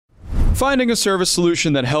Finding a service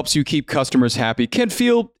solution that helps you keep customers happy can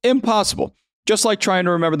feel impossible, just like trying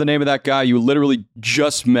to remember the name of that guy you literally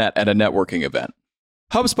just met at a networking event.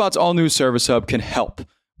 HubSpot's all-new Service Hub can help,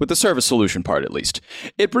 with the service solution part at least.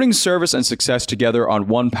 It brings service and success together on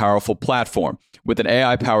one powerful platform, with an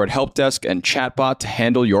AI-powered help desk and chatbot to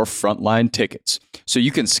handle your frontline tickets, so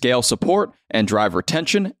you can scale support and drive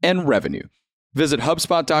retention and revenue. Visit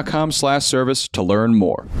HubSpot.com/service to learn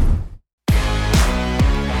more.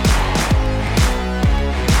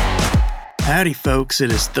 Howdy, folks.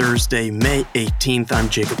 It is Thursday, May 18th. I'm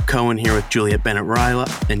Jacob Cohen here with Juliet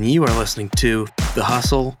Bennett-Ryla, and you are listening to The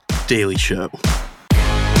Hustle Daily Show.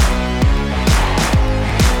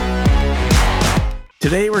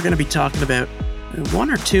 Today, we're going to be talking about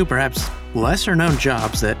one or two, perhaps lesser-known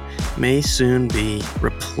jobs that may soon be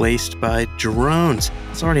replaced by drones.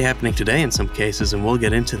 It's already happening today in some cases, and we'll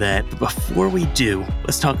get into that. But before we do,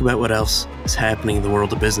 let's talk about what else is happening in the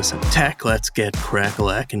world of business and tech. Let's get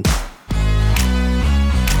crack-a-lackin'.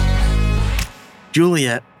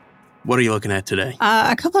 Juliet, what are you looking at today?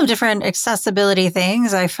 A couple of different accessibility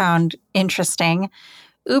things I found interesting.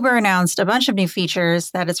 Uber announced a bunch of new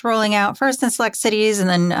features that it's rolling out first in select cities and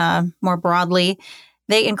then more broadly.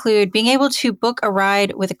 They include being able to book a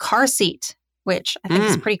ride with a car seat, which I think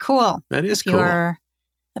is pretty cool. That is cool. If you're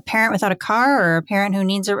a parent without a car or a parent who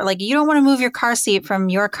needs you don't want to move your car seat from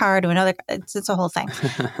your car to another. It's a whole thing.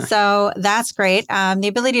 So that's great. The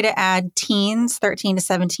ability to add teens, 13 to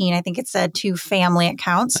 17, I think it said to family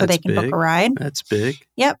accounts so they can book a ride. That's big.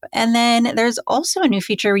 Yep. And then there's also a new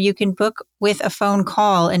feature where you can book with a phone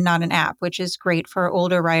call and not an app, which is great for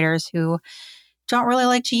older riders who don't really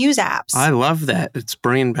like to use apps. I love that. It's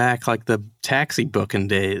bringing back like the taxi booking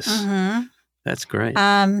days. Mm-hmm. That's great.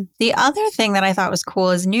 The other thing that I thought was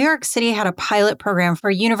cool is New York City had a pilot program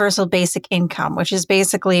for universal basic income, which is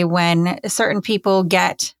basically when certain people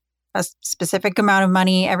get a specific amount of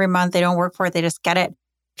money every month. They don't work for it. They just get it,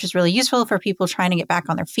 which is really useful for people trying to get back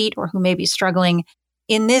on their feet or who may be struggling.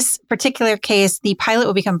 In this particular case, the pilot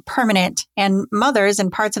will become permanent, and mothers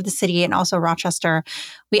in parts of the city and also Rochester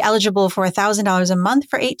will be eligible for $1,000 a month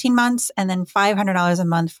for 18 months and then $500 a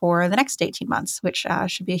month for the next 18 months, which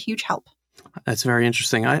should be a huge help. That's very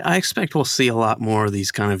interesting. I expect we'll see a lot more of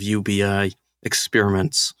these kind of UBI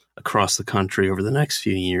experiments across the country over the next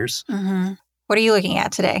few years. Mm-hmm. What are you looking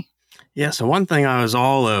at today? Yeah, so one thing I was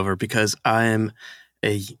all over because I am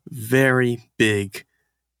a very big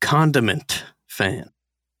condiment fan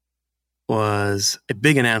was a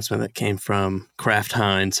big announcement that came from Kraft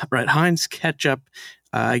Heinz. Right, Heinz ketchup,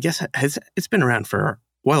 I guess it's been around for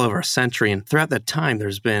well over a century, and throughout that time,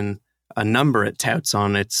 there's been a number it touts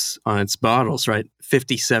on its bottles, right?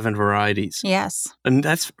 57 varieties. Yes. And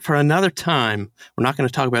that's for another time. We're not going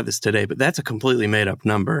to talk about this today, but that's a completely made up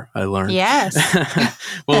number, I learned. Yes.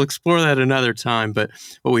 We'll explore that another time. But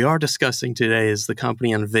what we are discussing today is the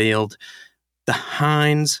company unveiled the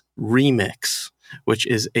Heinz Remix, which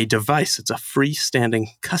is a device. It's a freestanding,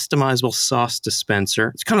 customizable sauce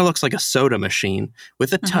dispenser. It kind of looks like a soda machine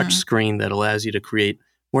with a touch screen that allows you to create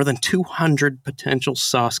more than 200 potential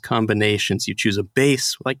sauce combinations. You choose a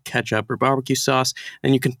base like ketchup or barbecue sauce,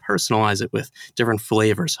 and you can personalize it with different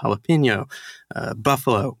flavors, jalapeno,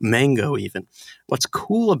 buffalo, mango even. What's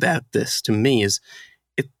cool about this to me is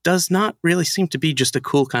it does not really seem to be just a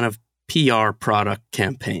cool kind of PR product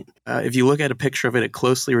campaign. If you look at a picture of it, it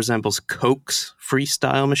closely resembles Coke's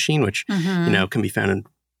Freestyle machine, which can be found in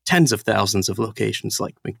tens of thousands of locations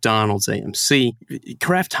like McDonald's, AMC.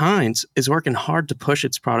 Kraft Heinz is working hard to push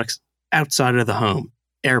its products outside of the home,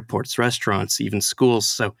 airports, restaurants, even schools.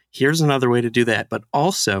 So here's another way to do that. But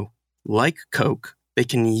also, like Coke, they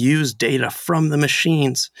can use data from the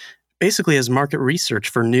machines basically as market research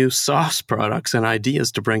for new sauce products and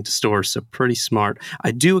ideas to bring to stores. So pretty smart. I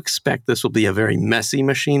do expect this will be a very messy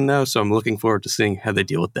machine, though, so I'm looking forward to seeing how they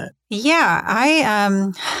deal with that. Yeah,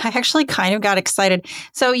 I actually kind of got excited.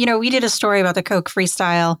 So, we did a story about the Coke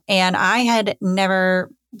Freestyle, and I had never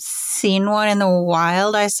seen one in the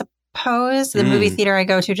wild, I suppose. The movie theater I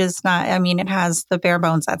go to does not, it has the bare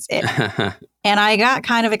bones, that's it. And I got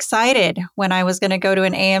kind of excited when I was going to go to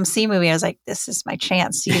an AMC movie. I was like, this is my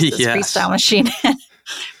chance to use this freestyle machine.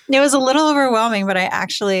 It was a little overwhelming, but I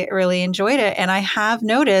actually really enjoyed it. And I have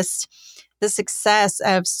noticed the success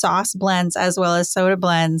of sauce blends as well as soda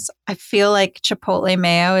blends. I feel like Chipotle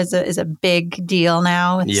mayo is a big deal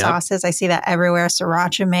now with sauces. I see that everywhere,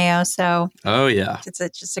 sriracha mayo. So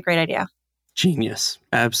it's just a great idea. Genius.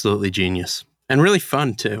 Absolutely genius. And really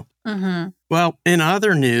fun, too. Mm-hmm. Well, in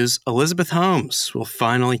other news, Elizabeth Holmes will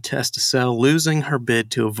finally test a cell, losing her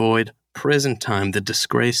bid to avoid prison time. The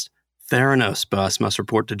disgraced Theranos boss must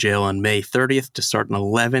report to jail on May 30th to start an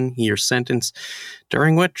 11-year sentence,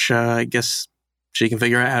 during which I guess she can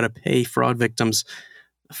figure out how to pay fraud victims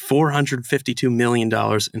 $452 million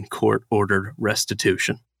in court-ordered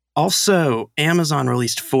restitution. Also, Amazon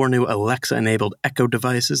released 4 new Alexa-enabled Echo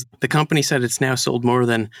devices. The company said it's now sold more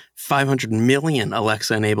than 500 million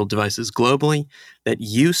Alexa-enabled devices globally, that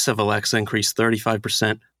use of Alexa increased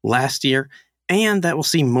 35% last year, and that we'll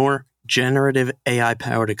see more generative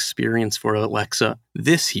AI-powered experience for Alexa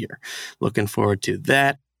this year. Looking forward to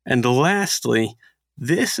that. And lastly,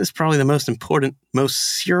 this is probably the most important, most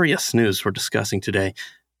serious news we're discussing today.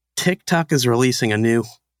 TikTok is releasing a new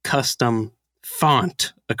custom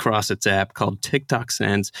font across its app called TikTok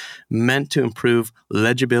Sans, meant to improve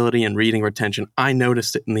legibility and reading retention. I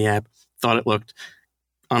noticed it in the app, thought it looked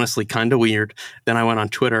honestly kind of weird. Then I went on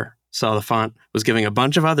Twitter, saw the font, was giving a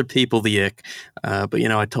bunch of other people the ick. But,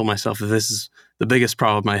 I told myself if this is the biggest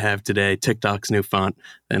problem I have today, TikTok's new font,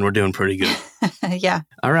 then we're doing pretty good. Yeah.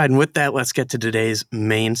 All right. And with that, let's get to today's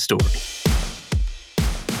main story.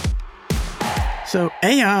 So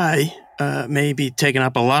AI may be taking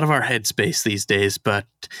up a lot of our headspace these days, but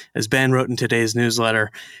as Ben wrote in today's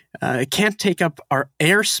newsletter, it can't take up our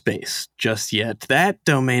airspace just yet. That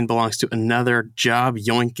domain belongs to another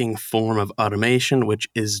job-yoinking form of automation, which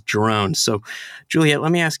is drones. So, Juliet,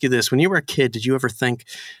 let me ask you this. When you were a kid, did you ever think,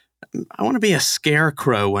 I want to be a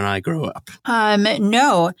scarecrow when I grow up?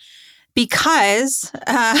 No. Because,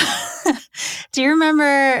 do you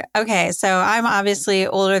remember? Okay, so I'm obviously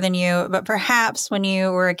older than you, but perhaps when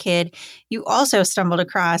you were a kid, you also stumbled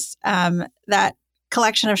across that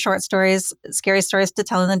collection of short stories, scary stories to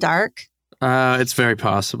tell in the dark. It's very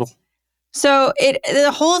possible. So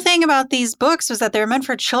the whole thing about these books was that they were meant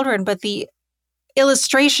for children, but the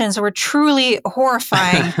illustrations were truly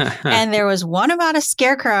horrifying. And there was one about a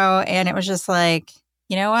scarecrow, and it was just like,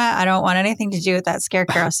 you know what? I don't want anything to do with that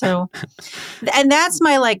scarecrow. So, and that's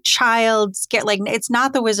my child scare. It's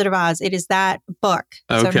not the Wizard of Oz. It is that book.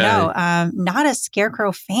 Okay. So no, not a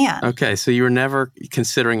scarecrow fan. Okay. So you were never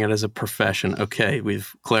considering it as a profession. Okay.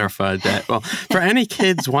 We've clarified that. Well, for any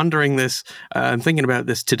kids wondering this, I'm thinking about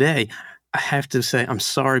this today. I have to say I'm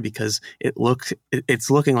sorry because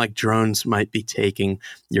it's looking like drones might be taking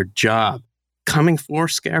your job. Coming for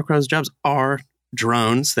scarecrows' jobs are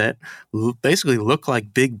drones that basically look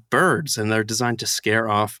like big birds, and they're designed to scare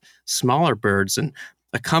off smaller birds. And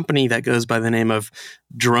a company that goes by the name of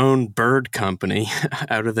Drone Bird Company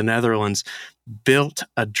out of the Netherlands built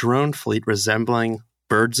a drone fleet resembling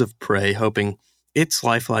birds of prey, hoping its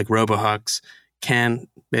lifelike robohawks can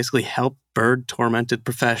basically help bird-tormented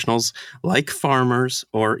professionals like farmers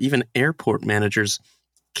or even airport managers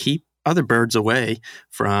keep other birds away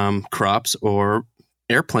from crops or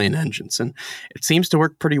airplane engines. And it seems to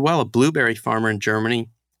work pretty well. A blueberry farmer in Germany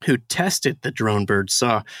who tested the drone birds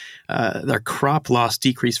saw their crop loss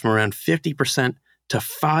decrease from around 50% to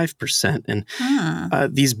 5%.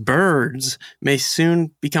 And these birds may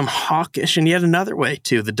soon become hawkish in yet another way,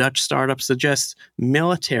 too. The Dutch startup suggests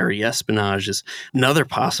military espionage is another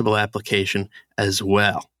possible application as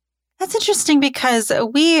well. That's interesting because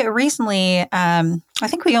we recently, I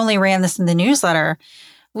think we only ran this in the newsletter,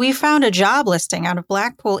 we found a job listing out of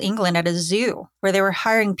Blackpool, England at a zoo where they were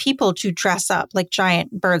hiring people to dress up like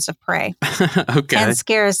giant birds of prey Okay. and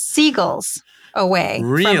scare seagulls away.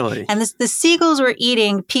 Really? And the seagulls were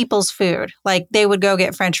eating people's food. Like they would go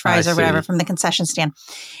get French fries or whatever from the concession stand.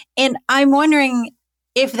 And I'm wondering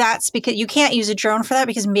if that's because you can't use a drone for that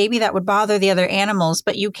because maybe that would bother the other animals,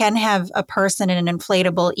 but you can have a person in an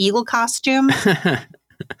inflatable eagle costume.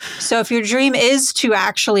 So if your dream is to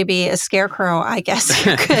actually be a scarecrow, I guess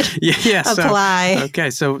you could apply.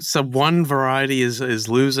 So one variety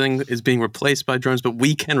is being replaced by drones, but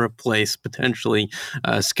we can replace potentially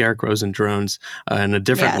scarecrows and drones in a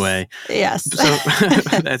different way. Yes.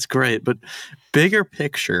 So that's great. But bigger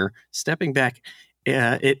picture, stepping back,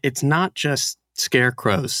 it's not just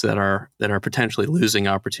scarecrows that are potentially losing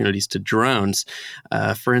opportunities to drones.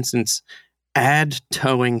 For instance, ad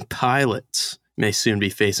towing pilots may soon be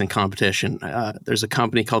facing competition. There's a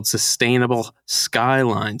company called Sustainable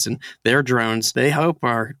Skylines, and their drones, they hope,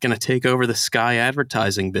 are going to take over the sky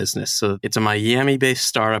advertising business. So it's a Miami-based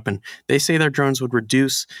startup, and they say their drones would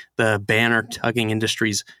reduce the banner tugging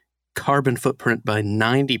industry's carbon footprint by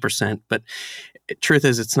 90%. But truth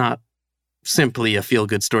is, it's not simply a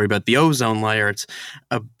feel-good story about the ozone layer. It's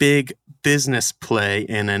a big business play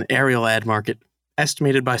in an aerial ad market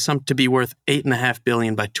estimated by some to be worth $8.5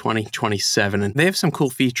 billion by 2027. And they have some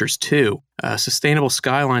cool features too. Sustainable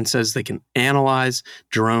Skyline says they can analyze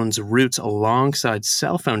drones' routes alongside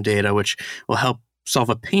cell phone data, which will help solve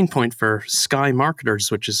a pain point for Sky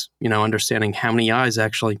marketers, which is, understanding how many eyes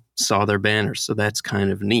actually saw their banners. So that's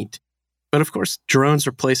kind of neat. But of course, drones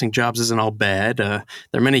replacing jobs isn't all bad. There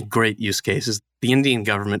are many great use cases. The Indian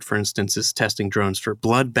government, for instance, is testing drones for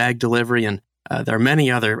blood bag delivery, and there are many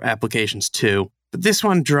other applications too. But this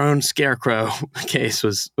one, drone scarecrow case,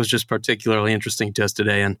 was just particularly interesting to us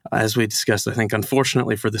today. And as we discussed, I think,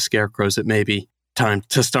 unfortunately for the scarecrows, it may be time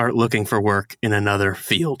to start looking for work in another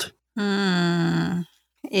field.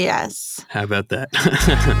 Yes. How about that?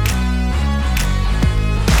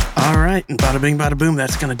 All right, and bada bing, bada boom,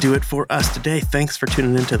 that's going to do it for us today. Thanks for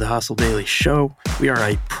tuning into the Hustle Daily Show. We are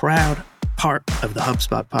a proud part of the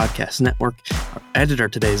HubSpot Podcast Network. Our editor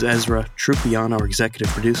today is Ezra Trupiano, our executive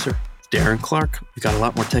producer. Darren Clark. We've got a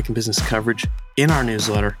lot more tech and business coverage in our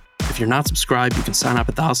newsletter. If you're not subscribed, you can sign up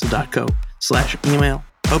at thehustle.co/email.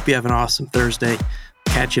 Hope you have an awesome Thursday.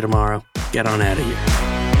 Catch you tomorrow. Get on out of here.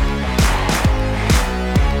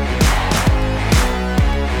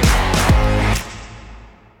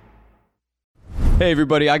 Hey,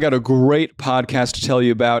 everybody, I got a great podcast to tell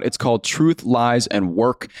you about. It's called Truth, Lies, and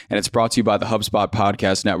Work, and it's brought to you by the HubSpot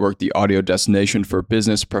Podcast Network, the audio destination for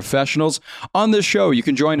business professionals. On this show, you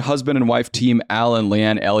can join husband and wife team Al and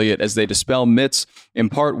Leanne Elliott as they dispel myths,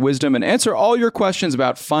 impart wisdom, and answer all your questions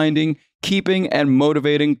about finding, keeping, and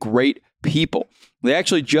motivating great people. They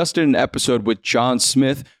actually just did an episode with John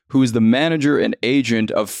Smith, who is the manager and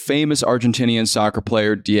agent of famous Argentinian soccer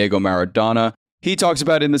player Diego Maradona. He talks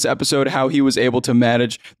about in this episode how he was able to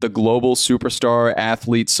manage the global superstar,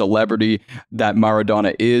 athlete, celebrity that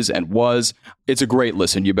Maradona is and was. It's a great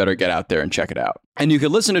listen. You better get out there and check it out. And you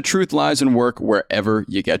can listen to Truth, Lies, and Work wherever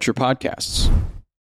you get your podcasts.